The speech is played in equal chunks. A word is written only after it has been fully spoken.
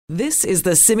This is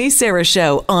the Simi Sara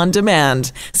Show on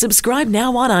demand. Subscribe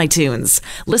now on iTunes.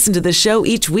 Listen to the show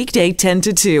each weekday 10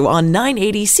 to 2 on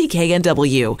 980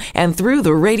 CKNW and through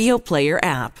the Radio Player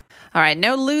app. All right,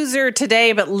 no loser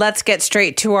today, but let's get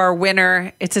straight to our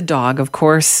winner. It's a dog, of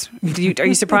course. Are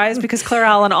you surprised? Because Claire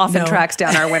Allen often tracks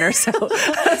down our winner. So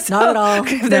not at all.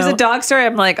 If there's a dog story,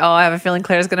 I'm like, I have a feeling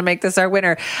Claire's going to make this our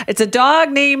winner. It's a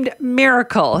dog named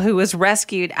Miracle who was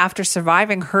rescued after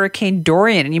surviving Hurricane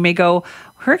Dorian. And you may go,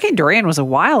 Hurricane Dorian was a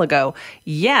while ago.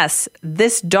 Yes,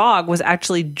 this dog was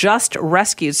actually just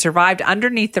rescued, survived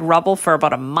underneath the rubble for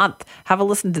about a month. Have a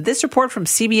listen to this report from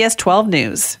CBS 12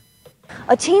 News.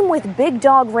 A team with Big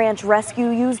Dog Ranch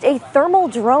Rescue used a thermal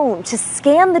drone to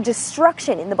scan the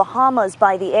destruction in the Bahamas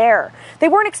by the air. They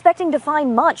weren't expecting to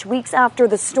find much weeks after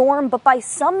the storm, but by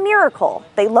some miracle,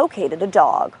 they located a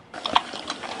dog.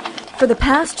 For the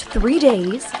past 3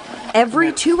 days,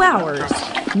 every 2 hours,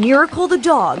 Miracle the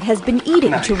dog has been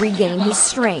eating to regain his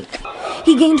strength.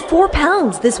 He gained 4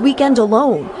 pounds this weekend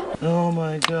alone. Oh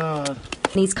my God.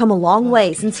 He's come a long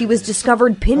way since he was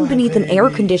discovered pinned beneath an air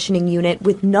conditioning unit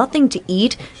with nothing to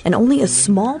eat and only a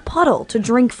small puddle to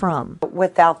drink from.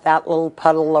 Without that little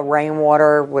puddle of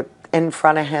rainwater in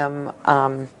front of him,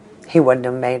 he wouldn't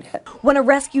have made it. When a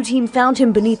rescue team found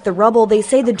him beneath the rubble, they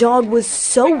say the dog was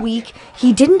so weak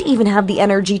he didn't even have the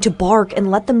energy to bark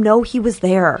and let them know he was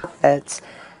there. It's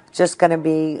just going to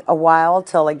be a while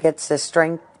till he gets his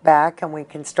strength back and we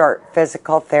can start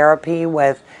physical therapy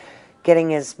with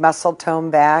getting his muscle tone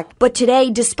back. But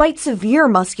today, despite severe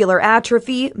muscular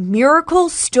atrophy, Miracle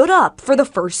stood up for the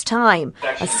first time,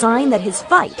 a sign that his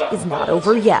fight is not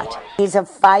over yet. He's a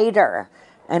fighter,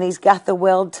 and he's got the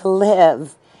will to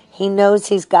live. He knows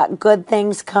he's got good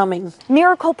things coming.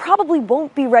 Miracle probably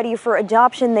won't be ready for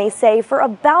adoption, they say, for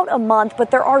about a month,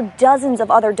 but there are dozens of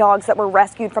other dogs that were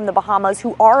rescued from the Bahamas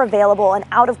who are available and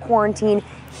out of quarantine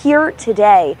here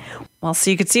today. Well,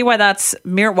 so you could see why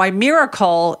why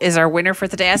Miracle is our winner for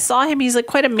today. I saw him. He's like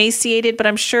quite emaciated, but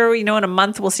I'm sure, in a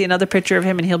month we'll see another picture of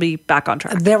him and he'll be back on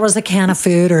track. There was a can of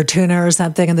food or tuna or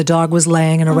something, and the dog was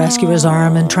laying in a rescuer's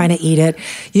arm and trying to eat it.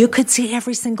 You could see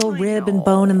every single rib and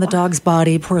bone in the dog's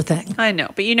body. Poor thing. I know,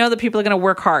 but the people are going to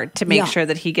work hard to make sure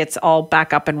that he gets all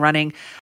back up and running.